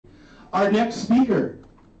Our next speaker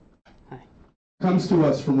comes to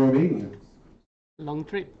us from Romania. Long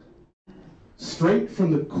trip. Straight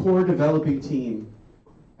from the core developing team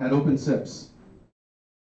at OpenSIPS.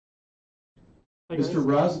 Mr.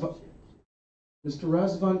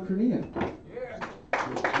 Razvan Crainea.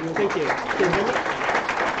 Thank you. Can you hear me?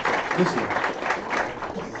 This one.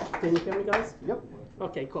 Can you hear me, guys? Yep.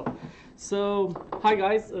 Okay, cool. So, hi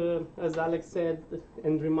guys. As Alex said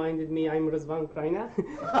and reminded me, I'm Razvan Crainea.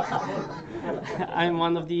 I'm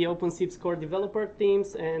one of the OpenSIPS core developer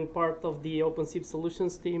teams and part of the OpenSIPS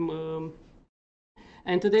Solutions team.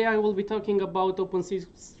 And today I will be talking about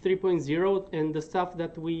OpenSIPS 3.0 and the stuff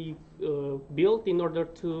that we built in order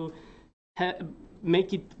to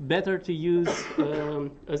make it better to use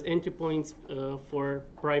as entry points for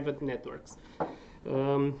private networks.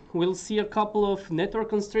 We'll see a couple of network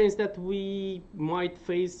constraints that we might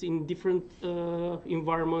face in different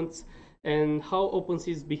environments and how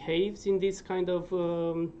OpenSIPS behaves in this kind of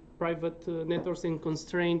private networks and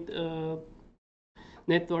constrained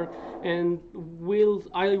network, and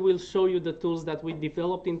I will show you the tools that we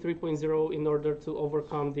developed in 3.0 in order to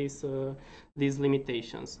overcome these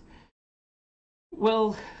limitations.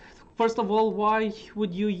 Well, first of all, why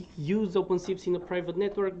would you use OpenSIPS in a private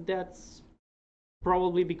network? That's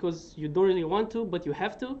probably because you don't really want to, but you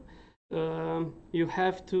have to. You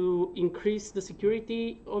have to increase the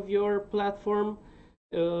security of your platform.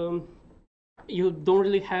 You don't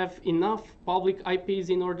really have enough public IPs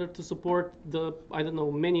in order to support the, I don't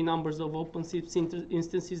know, many numbers of OpenSIPS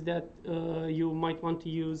instances that you might want to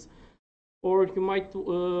use. Or you might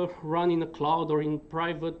run in a cloud or in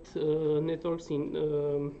private networks, in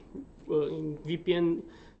VPN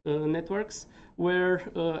networks, where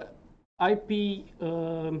IP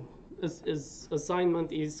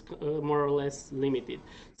assignment is more or less limited.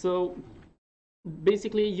 So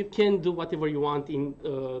basically, you can do whatever you want in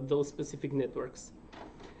those specific networks.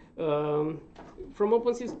 From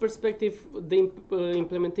OpenSIPS perspective, the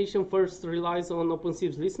implementation first relies on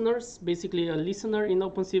OpenSIPS listeners. Basically, a listener in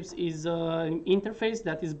OpenSIPS is an interface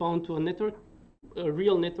that is bound to a network, a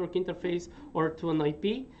real network interface, or to an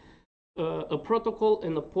IP, a protocol,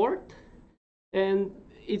 and a port. And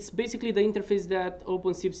it's basically the interface that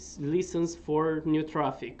OpenSIPS listens for new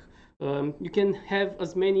traffic. You can have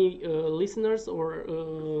as many listeners or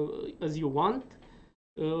as you want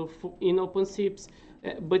in OpenSIPS,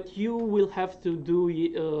 but you will have to do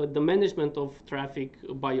the management of traffic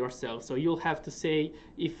by yourself. So you'll have to say,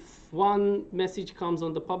 if one message comes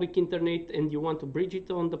on the public internet and you want to bridge it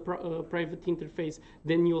on the private interface,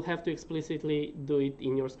 then you'll have to explicitly do it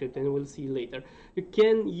in your script, and we'll see later. You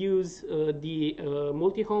can use the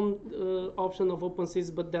multi-home option of OpenSIPS,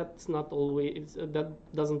 but that's not always, that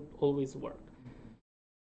doesn't always work.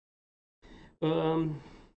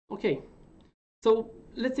 Okay, so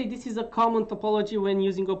let's say this is a common topology when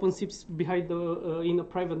using OpenSIPS behind in a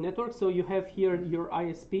private network. So you have here your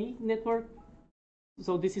ISP network.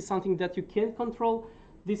 So this is something that you can control.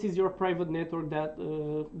 This is your private network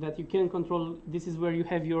that you can control. This is where you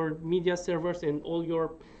have your media servers and all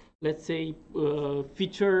your, let's say,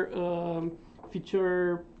 features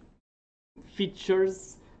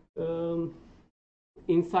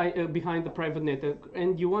inside behind the private network.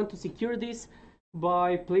 And you want to secure this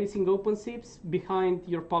by placing OpenSIPS behind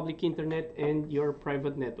your public internet and your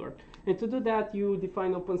private network. And to do that, you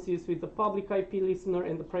define OpenSIPS with the public IP listener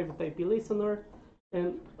and the private IP listener.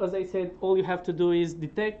 And as I said, all you have to do is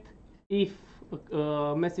detect if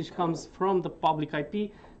a message comes from the public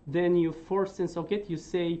IP, then you force and socket. You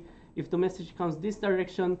say, if the message comes this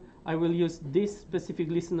direction, I will use this specific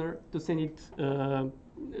listener to send it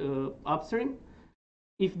upstream.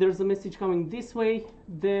 If there's a message coming this way,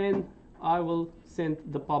 then I will send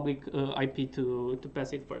the public IP to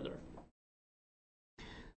pass it further.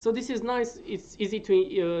 So this is nice. It's easy to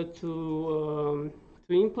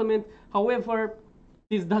implement. However,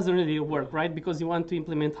 this doesn't really work, right? Because you want to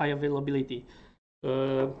implement high availability.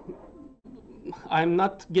 I'm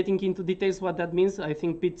not getting into details what that means. I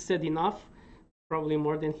think Pete said enough, probably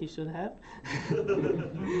more than he should have.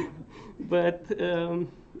 But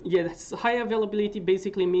yes, high availability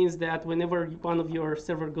basically means that whenever one of your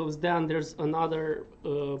server goes down, there's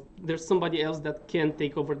there's somebody else that can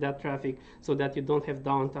take over that traffic, so that you don't have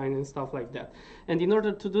downtime and stuff like that. And in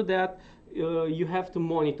order to do that, you have to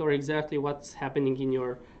monitor exactly what's happening in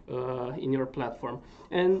your platform.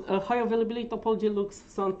 And a high availability topology looks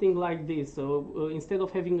something like this. So instead of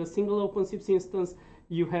having a single OpenSIPS instance,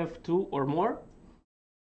 you have two or more.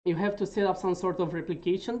 You have to set up some sort of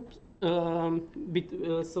replication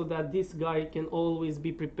so that this guy can always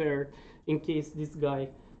be prepared in case this guy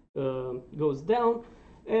goes down.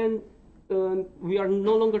 And we are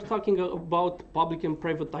no longer talking about public and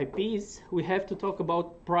private IPs. We have to talk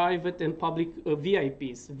about private and public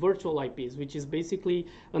VIPs, virtual IPs, which is basically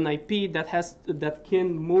an IP that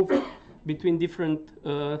can move between different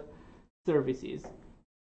servers.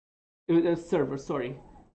 Sorry.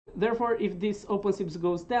 Therefore, if this OpenSIPS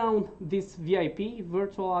goes down, this VIP,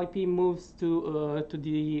 virtual IP, moves to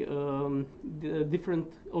the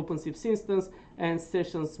different OpenSIPS instance, and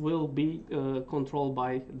sessions will be controlled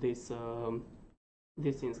by this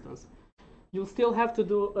instance. You still have to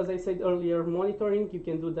do, as I said earlier, monitoring. You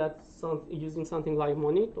can do that using something like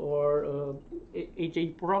Monit or HA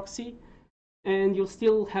proxy. And you'll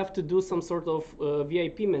still have to do some sort of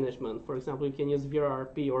VIP management. For example, you can use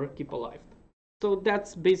VRRP or Keep Alive. So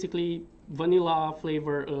that's basically vanilla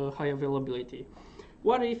flavor high availability.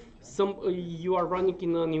 What if you are running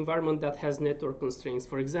in an environment that has network constraints?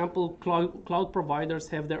 For example, cloud providers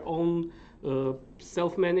have their own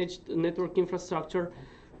self-managed network infrastructure.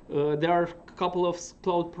 There are a couple of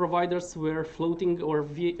cloud providers where floating or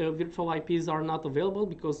virtual IPs are not available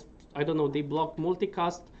because, I don't know, they block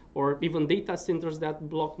multicast, or even data centers that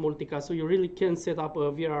block multicast. So you really can set up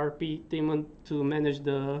a VRRP daemon to manage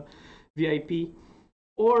the VIP.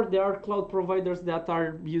 Or there are cloud providers that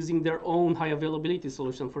are using their own high availability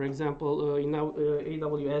solution. For example, in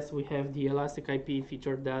AWS, we have the Elastic IP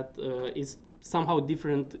feature that is somehow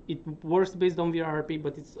different. It works based on VRRP,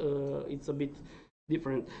 but it's a bit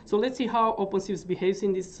different. So let's see how OpenSIPS behaves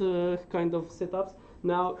in this kind of setups.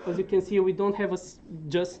 Now, as you can see, we don't have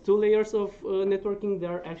just 2 layers of networking.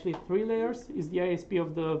 There are actually 3 layers. Is the ISP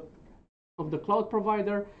of the cloud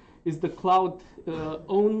provider, is the cloud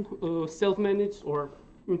own self-managed or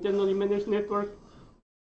internally managed network,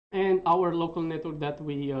 and our local network that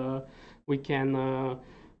we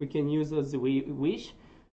can use as we wish.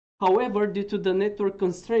 However, due to the network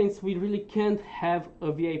constraints, we really can't have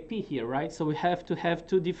a VIP here, right? So we have to have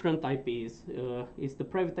 2 different IPs. It's the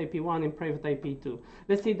private IP1 and private IP2.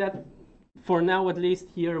 Let's say that for now, at least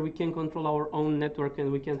here, we can control our own network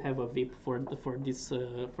and we can have a VIP for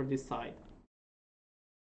this side.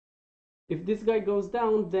 If this guy goes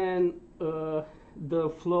down, then the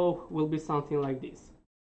flow will be something like this.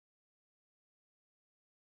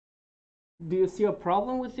 Do you see a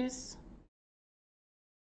problem with this?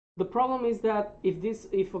 The problem is that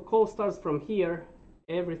if a call starts from here,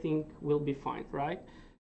 everything will be fine, right?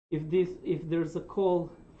 If there's a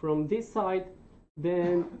call from this side,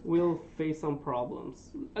 then we'll face some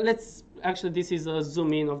problems. This is a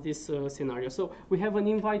zoom in of this scenario. So we have an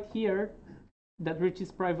invite here that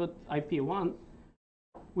reaches private IP1.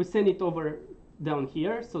 We send it over down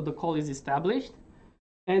here, so the call is established.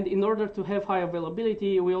 And in order to have high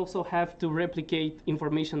availability, we also have to replicate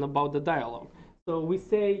information about the dialogue. So we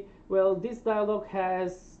say, well, this dialogue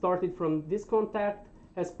has started from this contact,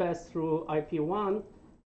 has passed through IP1,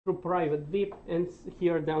 through private VIP, and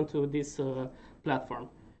here down to this platform.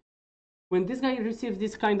 When this guy receives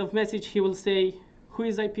this kind of message, he will say, who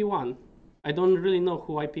is IP1? I don't really know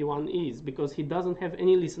who IP1 is because he doesn't have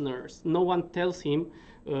any listeners. No one tells him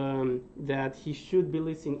that he should be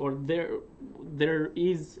listening, or there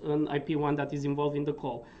is an IP1 that is involved in the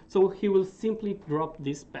call. So he will simply drop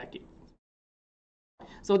this packet.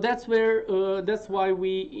 So that's why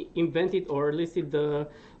we invented or listed the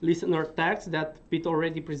listener tags that Pete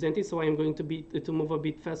already presented. So I'm going to move a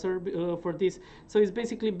bit faster for this. So it's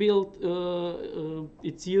basically built.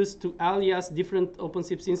 It's used to alias different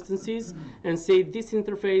OpenSIPS instances and say this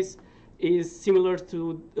interface is similar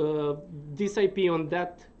to this IP on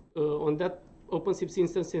that OpenSIPS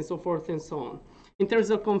instance and so forth and so on. In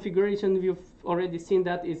terms of configuration, you've already seen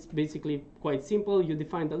that it's basically quite simple. You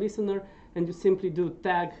define the listener, and you simply do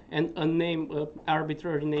tag and a name,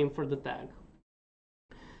 arbitrary name for the tag.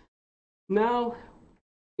 Now,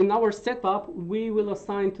 in our setup, we will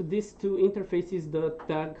assign to these 2 interfaces the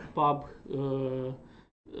tag pub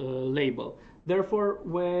label. Therefore,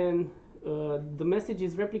 when the message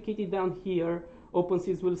is replicated down here,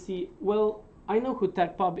 OpenSIPS will see, well, I know who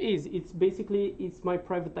tag pub is. It's my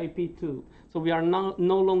private IP2. So we are no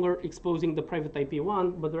longer exposing the private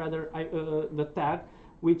IP1, but rather the tag,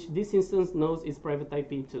 which this instance knows is private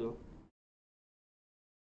IP2.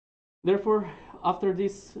 Therefore, after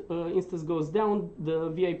this instance goes down, the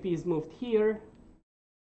VIP is moved here,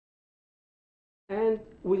 and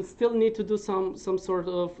we'll still need to do some sort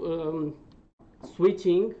of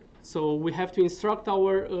switching. So we have to instruct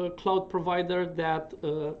our cloud provider that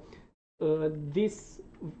this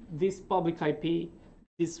public IP,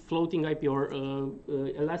 this floating IP or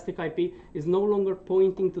elastic IP is no longer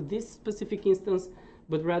pointing to this specific instance,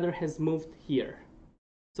 but rather has moved here.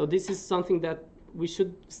 So this is something that we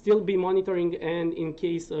should still be monitoring, and in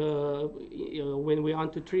case when we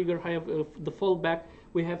want to trigger have the fallback,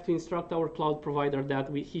 we have to instruct our cloud provider that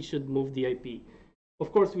he should move the IP.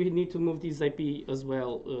 Of course, we need to move this IP as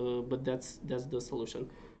well, but that's the solution.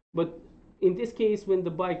 But in this case, when the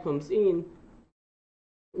buy comes in,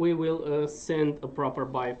 we will send a proper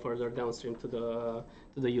buy further downstream to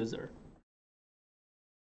the user.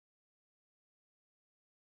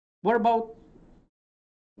 What about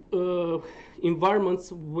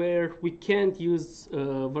environments where we can't use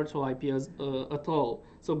virtual IPs at all?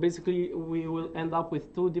 So basically, we will end up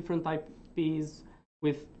with two different IPs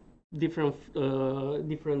with different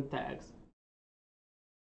tags.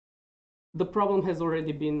 The problem has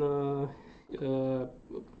already been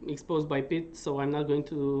exposed by Pete, so I'm not going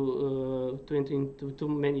to enter into too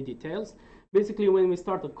many details. Basically, when we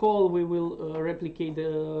start a call, we will replicate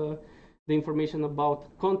the information about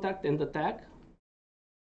contact and the tag.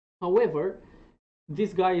 However,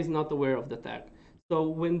 this guy is not aware of the tag. So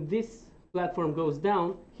when this platform goes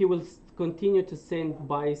down, he will continue to send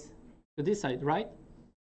buys to this side, right?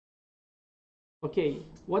 Okay,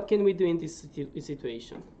 what can we do in this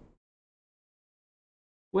situation?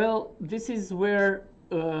 Well, this is where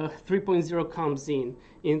 3.0 comes in.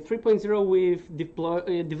 In 3.0, we've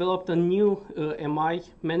developed a new MI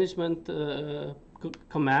management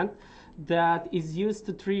command that is used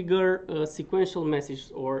to trigger sequential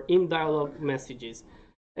messages or in-dialog messages.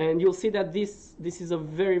 And you'll see that this is a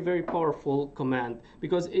very, very powerful command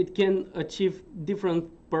because it can achieve different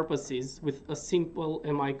purposes with a simple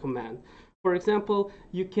MI command. For example,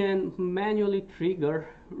 you can manually trigger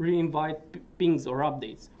re-invite pings or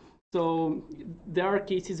updates. So there are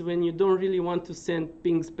cases when you don't really want to send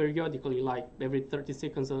pings periodically, like every 30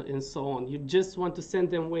 seconds and so on. You just want to send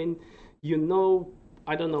them when you know,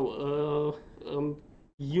 I don't know, a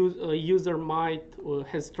user might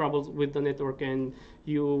has troubles with the network and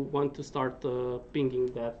you want to start pinging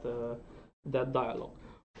that dialog.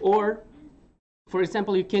 Or, for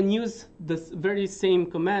example, you can use this very same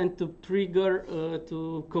command to trigger,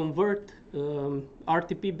 to convert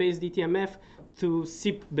RTP-based DTMF to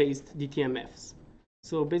SIP-based DTMFs.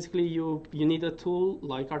 So basically, you need a tool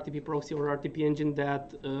like RTP proxy or RTP engine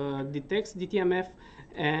that detects DTMF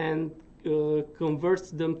and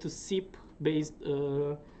converts them to SIP-based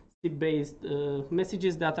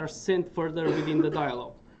messages that are sent further within the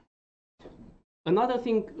dialog. Another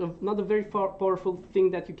very powerful thing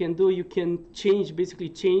that you can do, you can basically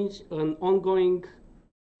change an ongoing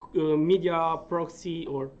media proxy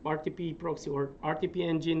or RTP proxy or RTP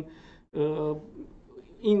engine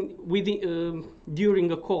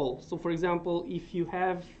during a call. So for example, if you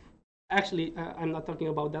have, actually I'm not talking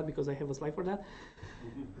about that because I have a slide for that,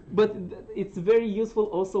 but it's very useful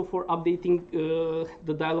also for updating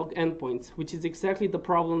the dialog endpoints, which is exactly the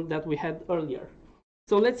problem that we had earlier.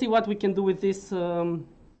 So let's see what we can do with this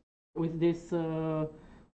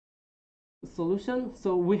solution.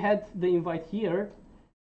 So we had the invite here.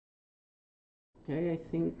 Okay, I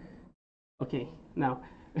think. Okay, now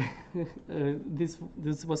this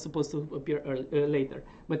was supposed to appear later.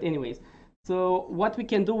 But anyways, so what we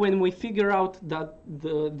can do when we figure out that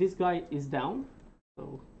this guy is down.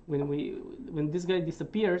 So when this guy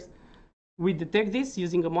disappears, we detect this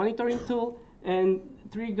using a monitoring tool and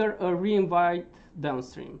trigger a re-invite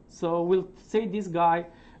downstream. So we'll say this guy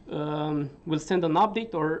will send an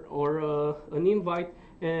update or an invite,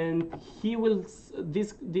 and he will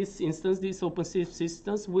this instance, this OpenSIPS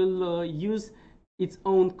instance, will use its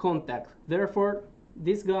own contact. Therefore,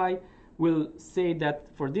 this guy will say that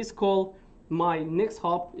for this call, my next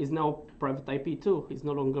hop is now private IP2. It's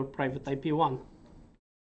no longer private IP1.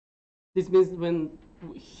 This means when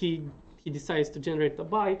he decides to generate a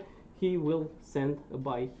buy, he will send a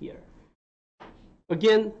buy here.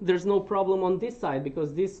 Again, there's no problem on this side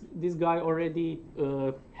because this guy already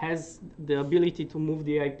has the ability to move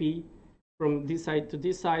the IP from this side to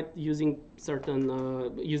this side using certain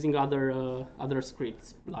using other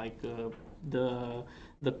scripts like the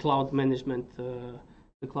cloud management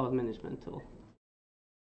tool.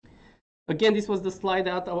 Again, this was the slide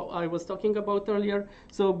that I was talking about earlier.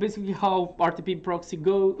 So basically, how RTP proxy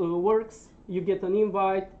works: you get an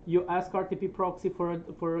invite, you ask RTP proxy for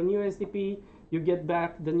a new SDP. You get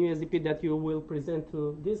back the new SDP that you will present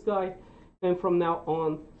to this guy, and from now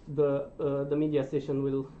on, the media session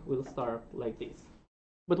will start like this.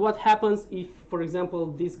 But what happens if, for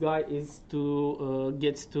example, this guy gets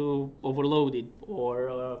too overloaded,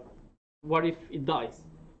 or what if it dies?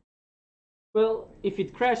 Well, if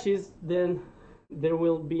it crashes, then there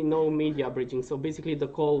will be no media bridging. So basically, the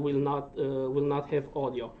call will not have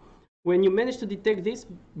audio. When you manage to detect this,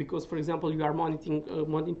 because for example you are monitoring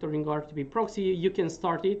RTP proxy, you can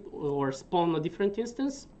start it or spawn a different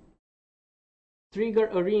instance, trigger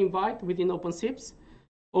a reinvite within OpenSIPS.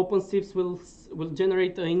 OpenSIPS will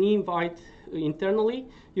generate an invite internally.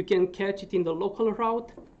 You can catch it in the local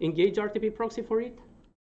route, engage RTP proxy for it.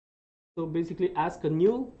 So basically ask a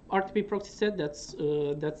new RTP proxy set that's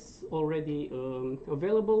already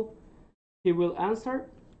available. He will answer,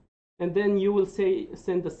 and then you will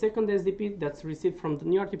send the second SDP that's received from the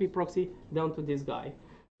new RTP proxy down to this guy.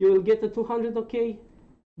 You will get a 200 OK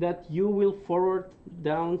that you will forward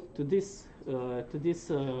down to this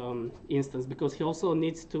instance, because he also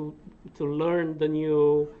needs to learn the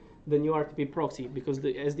new RTP proxy, because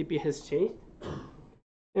the SDP has changed.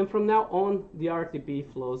 And from now on, the RTP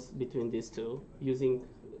flows between these two using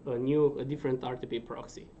a different RTP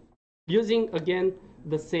proxy. Using, again,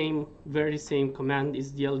 the very same command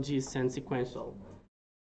is DLG send sequential.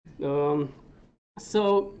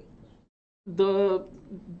 So the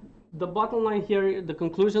bottom line here, the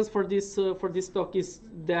conclusions for this talk is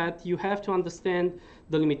that you have to understand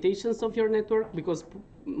the limitations of your network, because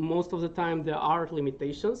most of the time there are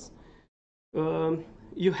limitations.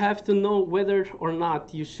 You have to know whether or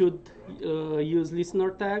not you should use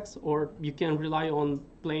listener tags, or you can rely on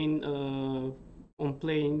plain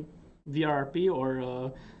VRRP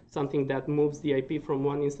or something that moves the IP from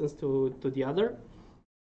one instance to the other.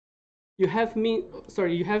 You have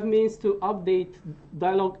means to update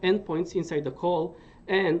dialog endpoints inside the call,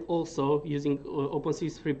 and also using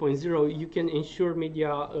OpenSIPS 3.0, you can ensure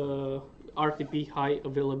media RTP high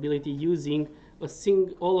availability using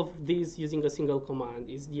all of these using a single command,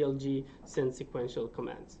 is DLG send sequential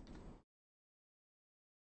commands.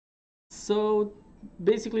 So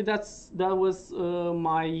basically that was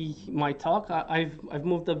my talk. I've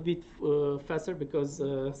moved a bit faster because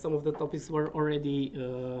some of the topics were already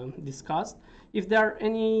discussed. If there are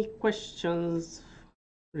any questions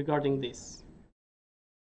regarding this,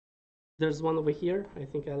 there's one over here. I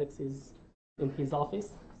think Alex is in his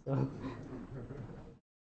office. So.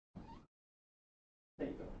 There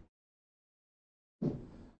you go.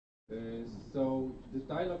 So the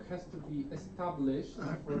dialogue has to be established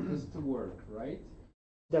for this to work, right?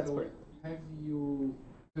 That's correct. Have you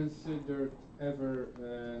considered ever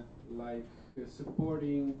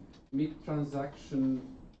supporting mid-transaction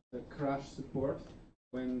crash support?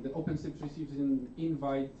 When the OpenSIPS receives an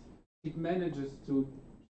invite, it manages to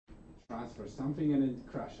transfer something and it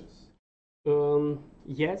crashes.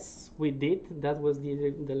 Yes, we did. That was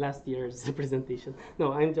the last year's presentation.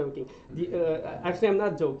 No, I'm joking. Actually, I'm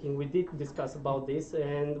not joking. We did discuss about this,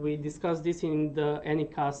 and we discussed this in the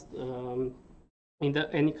Anycast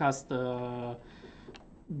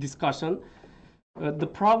discussion. The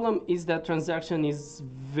problem is that transaction is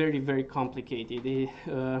very, very complicated.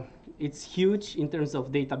 It's huge in terms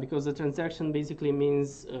of data, because the transaction basically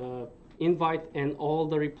means invite and all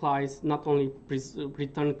the replies, not only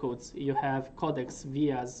return codes. You have codecs,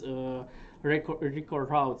 vias, record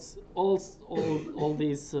routes, all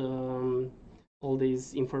these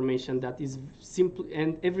information that is simple,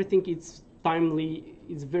 and everything is timely.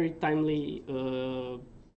 It's very timely.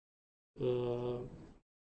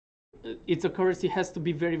 Its accuracy has to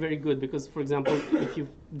be very, very good, because, for example, if you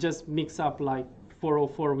just mix up like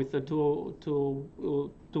 404 with the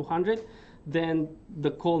 200, then the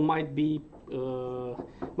call might be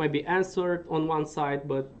answered on one side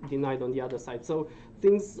but denied on the other side. So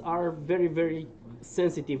things are very, very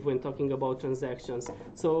sensitive when talking about transactions.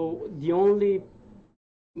 So the only,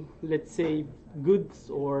 let's say, good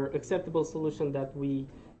or acceptable solution that we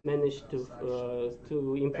managed to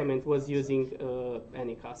implement was using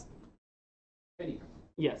Anycast.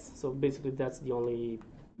 Yes, so basically that's the only,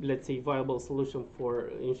 let's say, viable solution for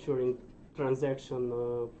ensuring transaction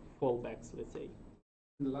fallbacks, let's say.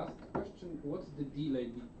 The last question, what's the delay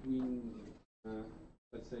between,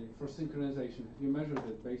 let's say, for synchronization? Have you measured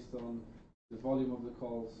it based on the volume of the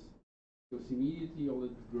calls? It goes immediately or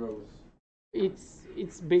it grows?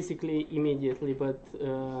 It's basically immediately, but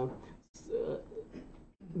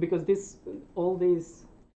because all these,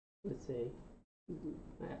 let's say,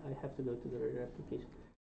 I have to go to the replication.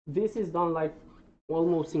 This is done like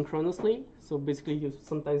almost synchronously. So basically, you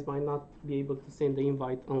sometimes might not be able to send the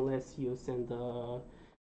invite unless you send the.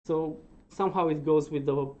 So somehow it goes with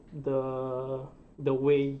the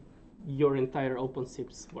way your entire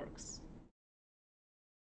OpenSIPS works.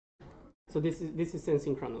 So this is sent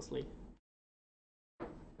synchronously.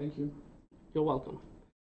 Thank you. You're welcome.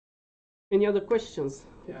 Any other questions?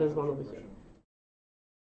 Yeah, there's one over here.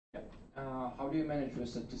 Yeah. How do you manage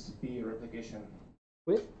with the TCP replication?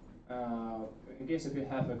 With? in case if you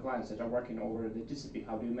have clients that are working over the TCP,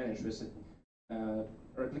 how do you manage with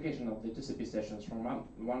replication of the TCP sessions from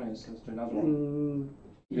one instance to another one?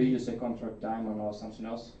 Do you use a contract daemon or something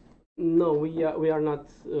else? No, we are not.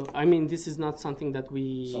 I mean, this is not something that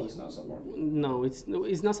we. So it's not support. No,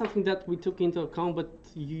 it's not something that we took into account, but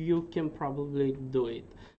you can probably do it.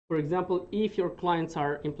 For example, if your clients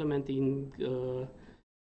are implementing,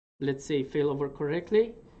 let's say, failover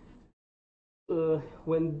correctly,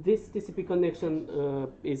 when this TCP connection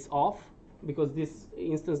is off, because this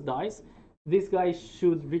instance dies, this guy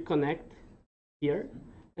should reconnect here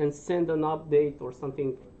and send an update or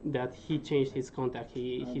something that he changed his contact.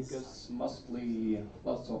 Because mostly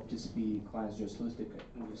lots of TCP clients just lose the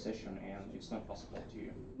session and it's not possible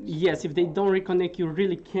to. Yes, if they don't reconnect, you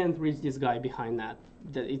really can't reach this guy behind that.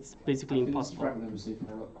 It's basically impossible. I've been struggling with it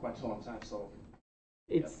for quite a long time, so.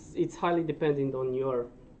 It's highly dependent on your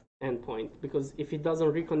endpoint, because if it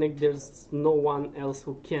doesn't reconnect, there's no one else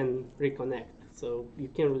who can reconnect. So you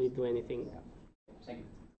can't really do anything. Thank you.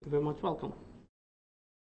 You're very much welcome.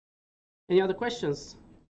 Any other questions?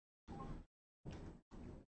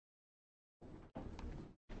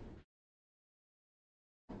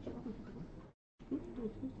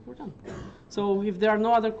 We're done. So if there are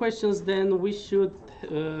no other questions, then we should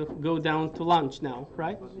go down to lunch now,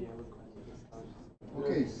 right?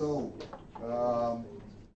 Okay, so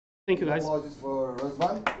Thank you, guys. apologies for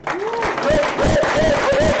Razvan.